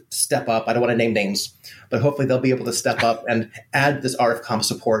can step up. I don't want to name names, but hopefully they'll be able to step up and add this RFCOMM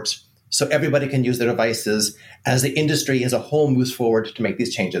support so everybody can use their devices as the industry as a whole moves forward to make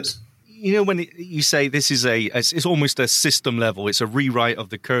these changes. You know, when you say this is it's almost a system level, it's a rewrite of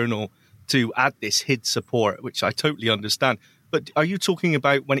the kernel to add this HID support, which I totally understand. But are you talking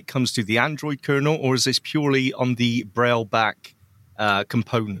about when it comes to the Android kernel, or is this purely on the Braille back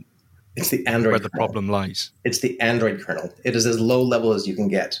component? It's the Android where the problem lies. It's the Android kernel. It is as low level as you can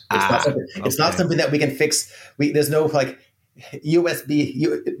get. It's not something that we can fix. There's no like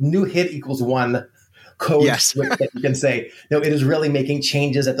USB new HID equals 1 code that you can say. No, it is really making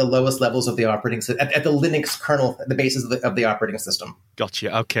changes at the lowest levels of the operating system, at the Linux kernel, at the basis of the operating system.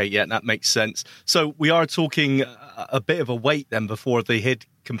 Gotcha. Okay, yeah, that makes sense. So we are talking a bit of a wait then before the HID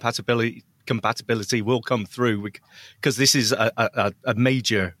compatibility will come through, because this is a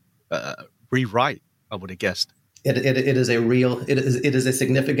major rewrite, I would have guessed. It is a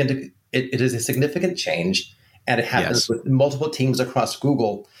significant change, and it happens with multiple teams across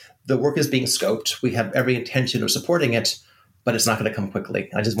Google. The work is being scoped. We have every intention of supporting it, but it's not going to come quickly.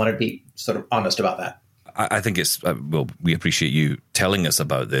 I just want to be sort of honest about that. I think it's we appreciate you telling us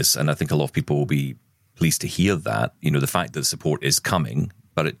about this, and I think a lot of people will be pleased to hear that. You know, the fact that support is coming,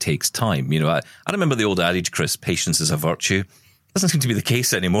 but it takes time. You know, I remember the old adage, Chris, patience is a virtue. Doesn't seem to be the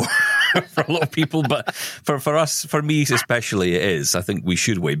case anymore for a lot of people, but for us, for me especially, it is. I think we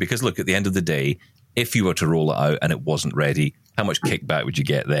should wait, because look, at the end of the day, if you were to roll it out and it wasn't ready, how much kickback would you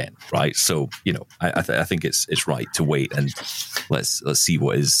get then, right? So, you know, I think it's right to wait, and let's see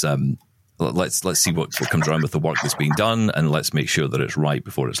what is let's see what comes around with the work that's being done, and let's make sure that it's right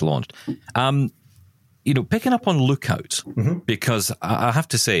before it's launched. You know, picking up on Lookout, because I have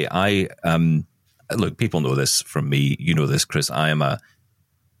to say, look, people know this from me. You know this, Chris. I'm an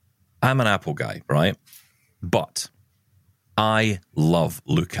Apple guy, right? But I love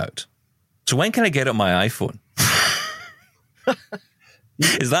Lookout. So when can I get it on my iPhone?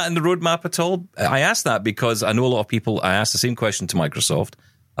 Is that in the roadmap at all? I ask that because I know a lot of people. I asked the same question to Microsoft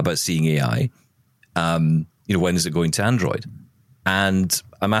about Seeing AI. You know, when is it going to Android? And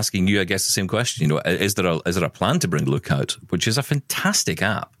I'm asking you, I guess, the same question. You know, is there a plan to bring Lookout, which is a fantastic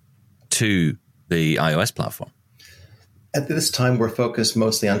app, to the iOS platform? At this time, we're focused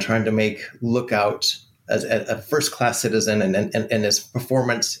mostly on trying to make Lookout as a first-class citizen and as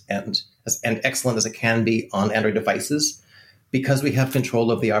performant and excellent as it can be on Android devices, because we have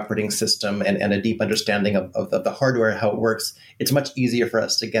control of the operating system and a deep understanding of the hardware, how it works. It's much easier for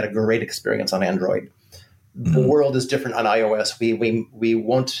us to get a great experience on Android. The world is different on iOS. We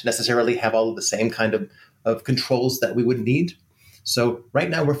won't necessarily have all of the same kind of controls that we would need. So right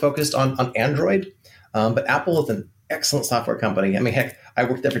now we're focused on Android, but Apple is an excellent software company. I mean, heck, I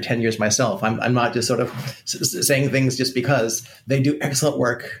worked there for 10 years myself. I'm not just sort of saying things just because. They do excellent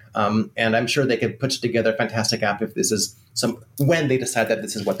work, and I'm sure they could put together a fantastic app if this is when they decide that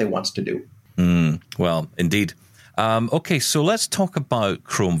this is what they want to do. Well, indeed. Okay, so let's talk about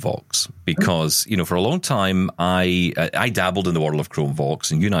ChromeVox, because, you know, for a long time, I dabbled in the world of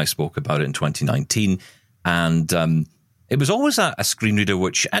ChromeVox, and you and I spoke about it in 2019, and it was always a screen reader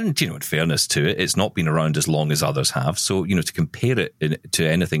which, and, you know, in fairness to it, it's not been around as long as others have. So, you know, to compare it to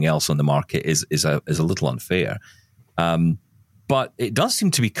anything else on the market is a little unfair. But it does seem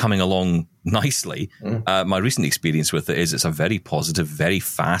to be coming along nicely. My recent experience with it is it's a very positive, very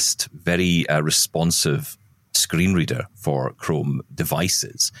fast, very responsive screen reader for Chrome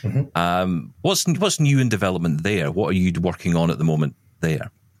devices. What's new in development there? What are you working on at the moment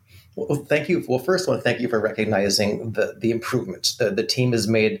there? Well, thank you. Well, first, I want to thank you for recognizing the improvements. The team has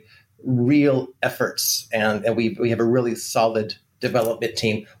made real efforts, and we have a really solid development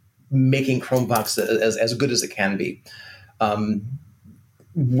team making ChromeVox as good as it can be.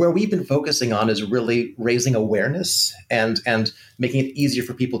 Where we've been focusing on is really raising awareness and making it easier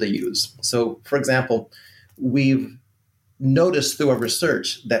for people to use. So, for example, we've noticed through our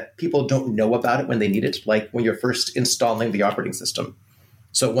research that people don't know about it when they need it, like when you're first installing the operating system.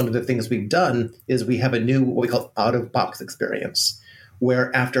 So one of the things we've done is we have a new, what we call out-of-box experience, where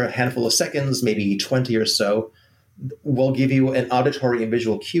after a handful of seconds, maybe 20 or so, we'll give you an auditory and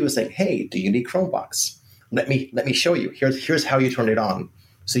visual cue saying, hey, do you need ChromeVox? Let me show you. Here's how you turn it on,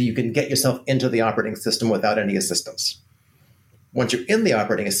 so you can get yourself into the operating system without any assistance. once you're in the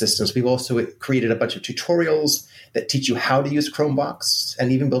operating systems, we've also created a bunch of tutorials that teach you how to use Chromebox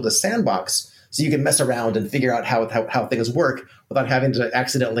and even build a sandbox so you can mess around and figure out how things work without having to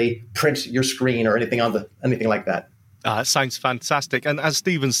accidentally print your screen or anything like that. It sounds fantastic. And as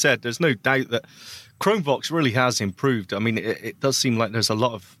Stephen said, there's no doubt that Chromebox really has improved. I mean, it does seem like there's a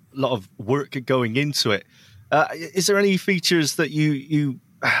lot of work going into it. Is there any features that you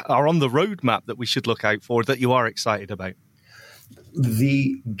are on the roadmap that we should look out for that you are excited about?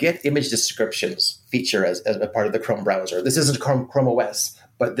 The Get Image Descriptions feature as a part of the Chrome browser. This isn't Chrome OS,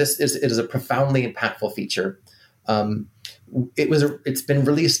 but it is a profoundly impactful feature. It's been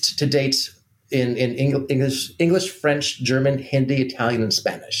released to date in English, French, German, Hindi, Italian, and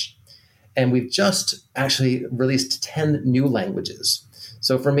Spanish. And we've just actually released 10 new languages.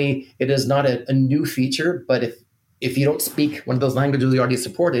 So for me, it is not a new feature, but if you don't speak one of those languages you already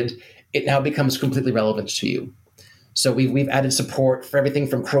supported, it now becomes completely relevant to you. So we've added support for everything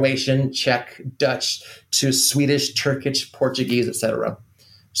from Croatian, Czech, Dutch, to Swedish, Turkish, Portuguese, etc.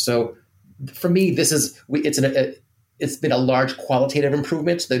 So for me, it's been a large qualitative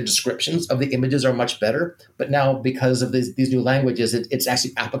improvement. The descriptions of the images are much better, but now because of these new languages, it's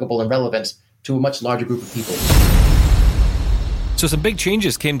actually applicable and relevant to a much larger group of people. So some big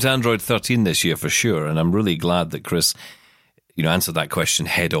changes came to Android 13 this year for sure, and I'm really glad that Chris answered that question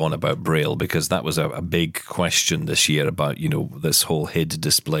head on about Braille, because that was a big question this year about, this whole HID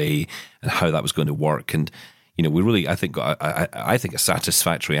display and how that was going to work. And, we really, I think a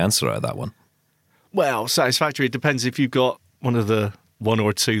satisfactory answer out of that one. Well, satisfactory. It depends if you've got one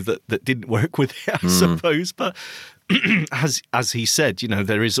or two that didn't work with it, I suppose. But as he said,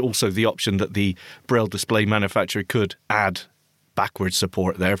 there is also the option that the Braille display manufacturer could add backward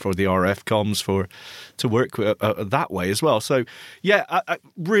support there for the RF comms to work that way as well. So, yeah,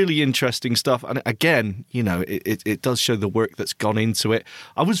 really interesting stuff. And again, it does show the work that's gone into it.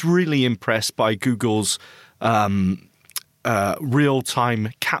 I was really impressed by Google's real-time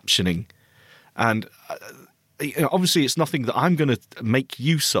captioning. And obviously, it's nothing that I'm going to make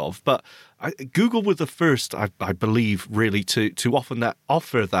use of, but Google were the first, I believe, really to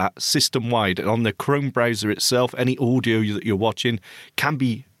offer that system-wide. And on the Chrome browser itself, any audio that you're watching can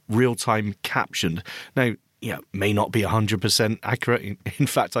be real-time captioned. Now, may not be 100% accurate. In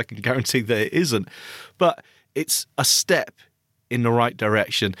fact, I can guarantee that it isn't. But it's a step in the right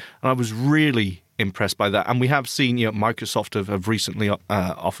direction. And I was really impressed by that. And we have seen, Microsoft have recently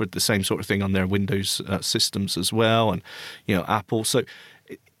offered the same sort of thing on their Windows systems as well, and Apple. So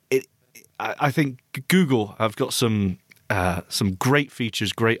I think Google have got some great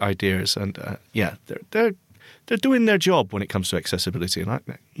features, great ideas, and they're doing their job when it comes to accessibility. And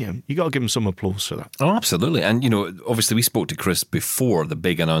you got to give them some applause for that. Oh, absolutely. And obviously we spoke to Chris before the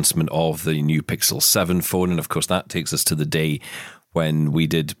big announcement of the new Pixel 7 phone, and of course that takes us to the day when we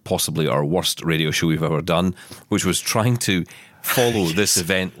did possibly our worst radio show we've ever done, which was trying to follow this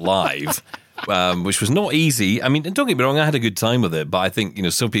event live, which was not easy. I mean, don't get me wrong, I had a good time with it, but I think,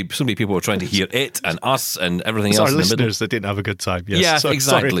 so many people were trying to hear it and us and everything else. Our listeners that didn't have a good time. Yes. Yeah, Sorry.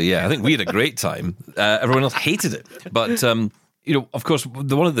 exactly. Yeah, I think we had a great time. Everyone else hated it. But, of course,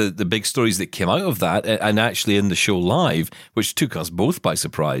 one of the big stories that came out of that, and actually in the show live, which took us both by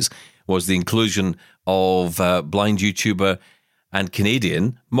surprise, was the inclusion of blind YouTuber and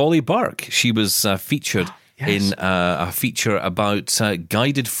Canadian Molly Burke. She was featured in a feature about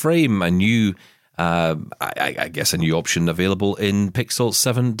guided frame, a new, I guess, a new option available in Pixel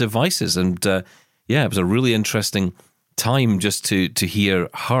 7 devices. And it was a really interesting time just to hear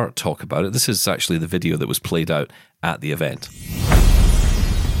her talk about it. This is actually the video that was played out at the event.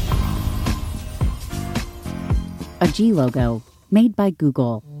 A G logo made by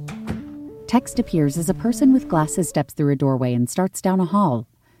Google. Text appears as a person with glasses steps through a doorway and starts down a hall.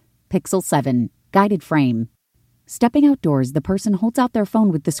 Pixel 7, guided frame. Stepping outdoors, the person holds out their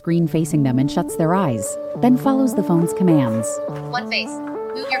phone with the screen facing them and shuts their eyes, then follows the phone's commands. One face.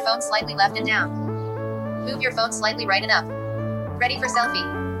 Move your phone slightly left and down. Move your phone slightly right and up. Ready for selfie.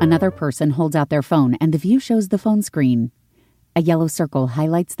 Another person holds out their phone and the view shows the phone screen. A yellow circle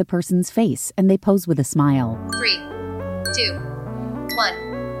highlights the person's face and they pose with a smile. 3, 2, 1.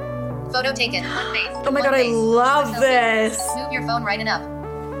 Photo taken. One face. Oh my god, I love this. Move your phone right and up.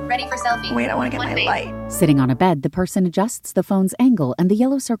 Ready for selfie. Wait, I want to get my light. Sitting on a bed, the person adjusts the phone's angle and the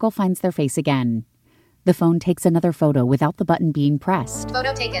yellow circle finds their face again. The phone takes another photo without the button being pressed.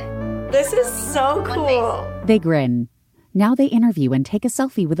 Photo taken. This is so cool. They grin. Now they interview and take a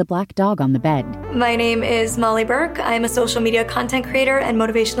selfie with a black dog on the bed. My name is Molly Burke. I'm a social media content creator and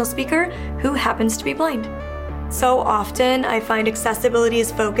motivational speaker who happens to be blind. So often, I find accessibility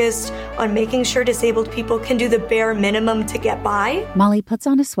is focused on making sure disabled people can do the bare minimum to get by. Molly puts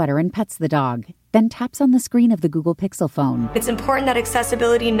on a sweater and pets the dog, then taps on the screen of the Google Pixel phone. It's important that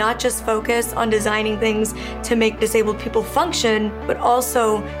accessibility not just focus on designing things to make disabled people function, but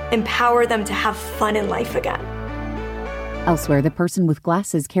also empower them to have fun in life again. Elsewhere, the person with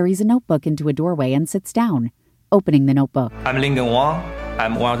glasses carries a notebook into a doorway and sits down, opening the notebook. I'm Lincoln Wang.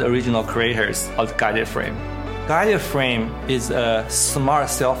 I'm one of the original creators of Guided Frame. Guided Frame is a smart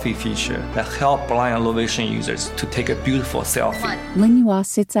selfie feature that helps blind and low vision users to take a beautiful selfie. Ling Yua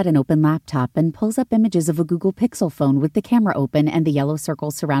sits at an open laptop and pulls up images of a Google Pixel phone with the camera open and the yellow circle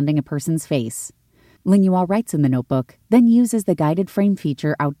surrounding a person's face. Ling Yua writes in the notebook, then uses the Guided Frame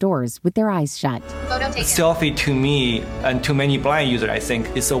feature outdoors with their eyes shut. Photo taken. Selfie to me and to many blind users, I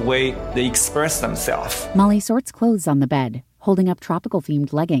think, is a way they express themselves. Molly sorts clothes on the bed, holding up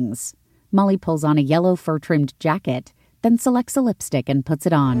tropical-themed leggings. Molly pulls on a yellow fur-trimmed jacket, then selects a lipstick and puts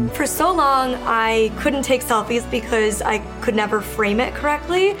it on. For so long, I couldn't take selfies because I could never frame it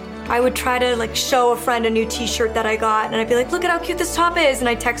correctly. I would try to show a friend a new t-shirt that I got, and I'd be like, look at how cute this top is, and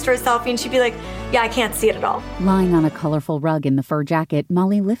I'd text her a selfie, and she'd be like, yeah, I can't see it at all. Lying on a colorful rug in the fur jacket,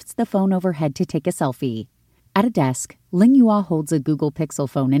 Molly lifts the phone overhead to take a selfie. At a desk, Ling Yua holds a Google Pixel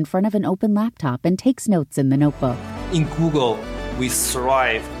phone in front of an open laptop and takes notes in the notebook. In Google, we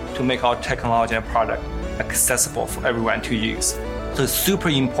strive to make our technology and product accessible for everyone to use. So it's super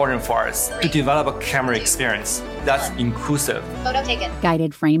important for us to develop a camera experience that's inclusive. Photo taken.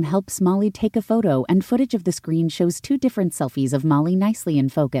 Guided Frame helps Molly take a photo, and footage of the screen shows 2 different selfies of Molly nicely in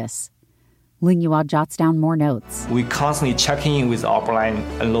focus. Ling Yua jots down more notes. We constantly checking in with our blind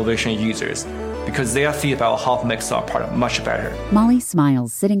and low vision users because their feedback will help make our product much better. Molly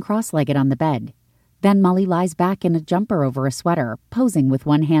smiles, sitting cross-legged on the bed. Then Molly lies back in a jumper over a sweater, posing with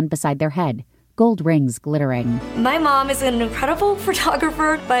one hand beside their head, gold rings glittering. My mom is an incredible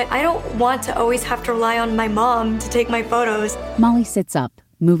photographer, but I don't want to always have to rely on my mom to take my photos. Molly sits up,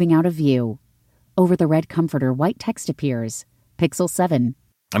 moving out of view. Over the red comforter, white text appears. Pixel 7.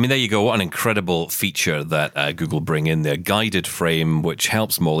 I mean, there you go. What an incredible feature that Google bring in there. Guided Frame, which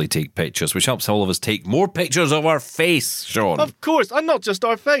helps Molly take pictures, which helps all of us take more pictures of our face, Sean. Of course, and not just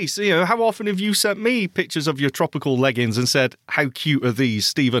our face. How often have you sent me pictures of your tropical leggings and said, how cute are these,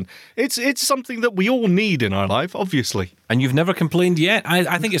 Stephen? It's something that we all need in our life, obviously. And you've never complained yet?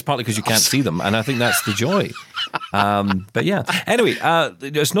 I think it's partly because you can't see them, and I think that's the joy. But yeah. Anyway,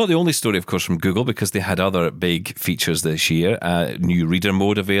 it's not the only story, of course, from Google, because they had other big features this year. New reader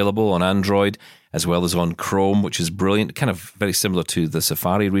mode available on Android, as well as on Chrome, which is brilliant, kind of very similar to the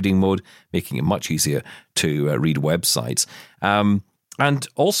Safari reading mode, making it much easier to read websites. And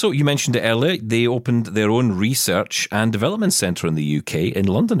also, you mentioned it earlier, they opened their own research and development centre in the UK, in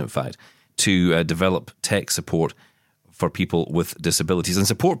London, in fact, to develop tech support for people with disabilities and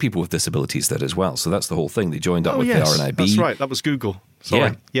support people with disabilities there as well. So that's the whole thing. They joined up with the RNIB. That's right. That was Google. Sorry.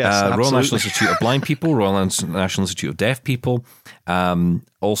 Yeah. Yes, Royal National Institute of Blind People, Royal National Institute of Deaf People.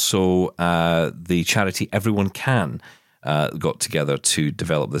 Also, the charity Everyone Can got together to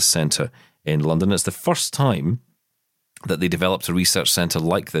develop this centre in London. It's the first time that they developed a research centre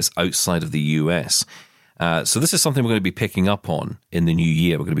like this outside of the US. So this is something we're going to be picking up on in the new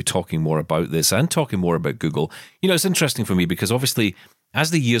year. We're going to be talking more about this and talking more about Google. It's interesting for me because obviously as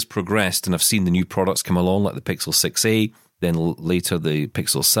the years progressed and I've seen the new products come along like the Pixel 6a, then later the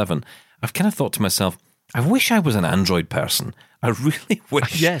Pixel 7, I've kind of thought to myself, I wish I was an Android person. I really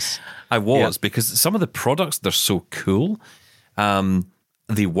wish I was, because some of the products, they're so cool.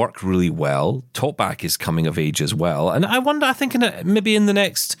 They work really well. TalkBack is coming of age as well. And I think maybe in the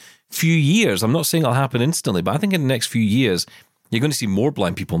next few years, I'm not saying it'll happen instantly, but I think in the next few years, you're going to see more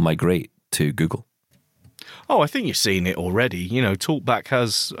blind people migrate to Google. Oh, I think you're seeing it already. TalkBack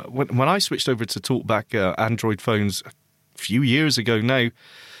has, when I switched over to TalkBack Android phones a few years ago now,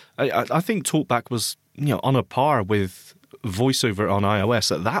 I think TalkBack was on a par with VoiceOver on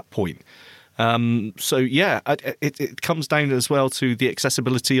iOS at that point. So yeah, it comes down as well to the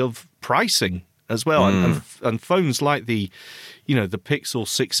accessibility of pricing as well, and phones like the Pixel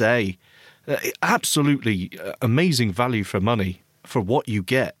 6a, absolutely amazing value for money for what you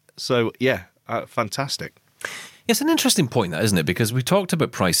get. So yeah, fantastic. It's an interesting point, that, isn't it? Because we talked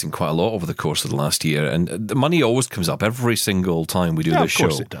about pricing quite a lot over the course of the last year, and the money always comes up every single time we do this show.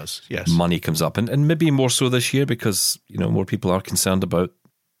 Of course it does, yes. Money comes up, and maybe more so this year because, more people are concerned about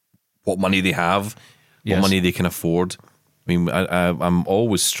what money they have, what money they can afford. I mean, I'm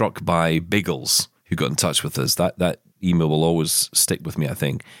always struck by Biggles, who got in touch with us. That email will always stick with me, I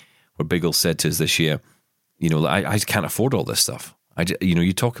think, where Biggles said to us this year, I can't afford all this stuff.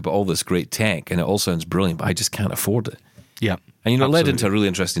 You talk about all this great tech and it all sounds brilliant, but I just can't afford it. Yeah. And, it led into a really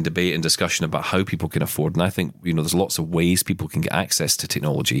interesting debate and discussion about how people can afford. And I think, there's lots of ways people can get access to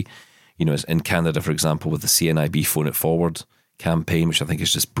technology. In Canada, for example, with the CNIB Phone It Forward campaign, which I think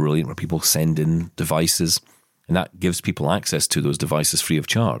is just brilliant, where people send in devices and that gives people access to those devices free of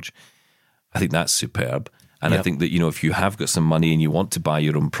charge. I think that's superb. And I think that, if you have got some money and you want to buy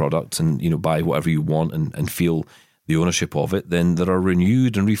your own product and, buy whatever you want and feel the ownership of it, then there are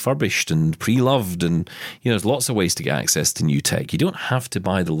renewed and refurbished and pre-loved and, there's lots of ways to get access to new tech. You don't have to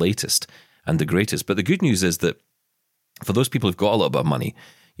buy the latest and the greatest. But the good news is that for those people who've got a little bit of money,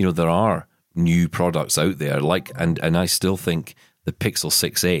 there are new products out there and I still think the Pixel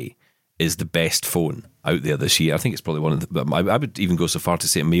 6a is the best phone out there this year. I think it's probably one of the, I would even go so far to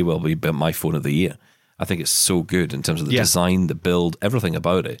say it may well be my phone of the year. I think it's so good in terms of the design, the build, everything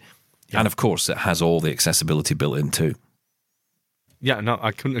about it. Yeah. And of course, it has all the accessibility built in too. Yeah, no,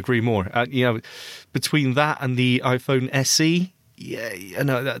 I couldn't agree more. Between that and the iPhone SE,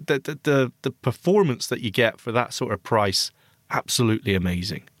 the performance that you get for that sort of price, absolutely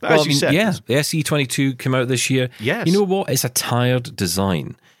amazing. But as you said, the SE22 came out this year. Yes. You know what? It's a tired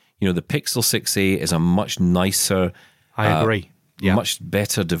design. The Pixel 6a is a much nicer, I agree, much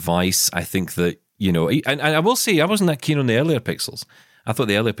better device. I think that, and I will say I wasn't that keen on the earlier Pixels. I thought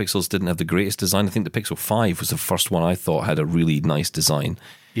the earlier Pixels didn't have the greatest design. I think the Pixel 5 was the first one I thought had a really nice design.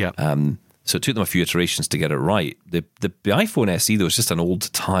 Yeah. So it took them a few iterations to get it right. The iPhone SE, though, is just an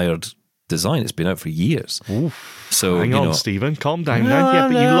old, tired design. It's been out for years. Oof. So hang on, Stephen, calm down now. Yeah,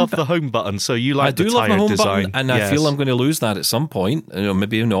 but you love the home button, so you like the tired design. I do love my home button, and I feel I'm going to lose that at some point.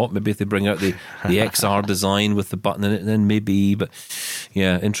 Maybe not. Maybe if they bring out the XR design with the button in it, then maybe. But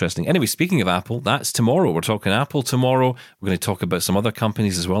yeah, interesting. Anyway, speaking of Apple, that's tomorrow. We're talking Apple tomorrow. We're going to talk about some other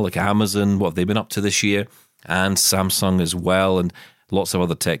companies as well, like Amazon, what have they been up to this year, and Samsung as well, and lots of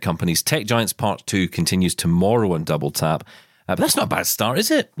other tech companies. Tech Giants Part 2 continues tomorrow on Double Tap. But that's not a bad start, is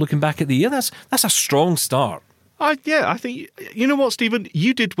it? Looking back at the year, that's a strong start. I think, you know what, Stephen?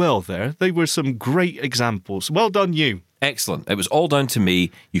 You did well there. They were some great examples. Well done, you. Excellent. It was all down to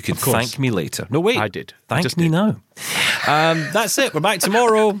me. You can thank me later. No, wait. I did. Thank me now. That's it. We're back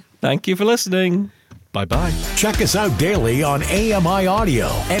tomorrow. Thank you for listening. Bye-bye. Check us out daily on AMI Audio.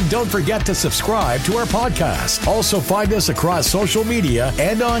 And don't forget to subscribe to our podcast. Also find us across social media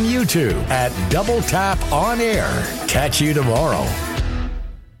and on YouTube at Double Tap On Air. Catch you tomorrow.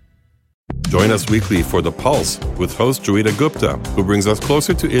 Join us weekly for The Pulse with host Joeita Gupta, who brings us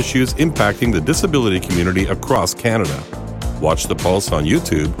closer to issues impacting the disability community across Canada. Watch The Pulse on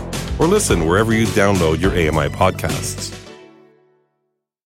YouTube or listen wherever you download your AMI podcasts.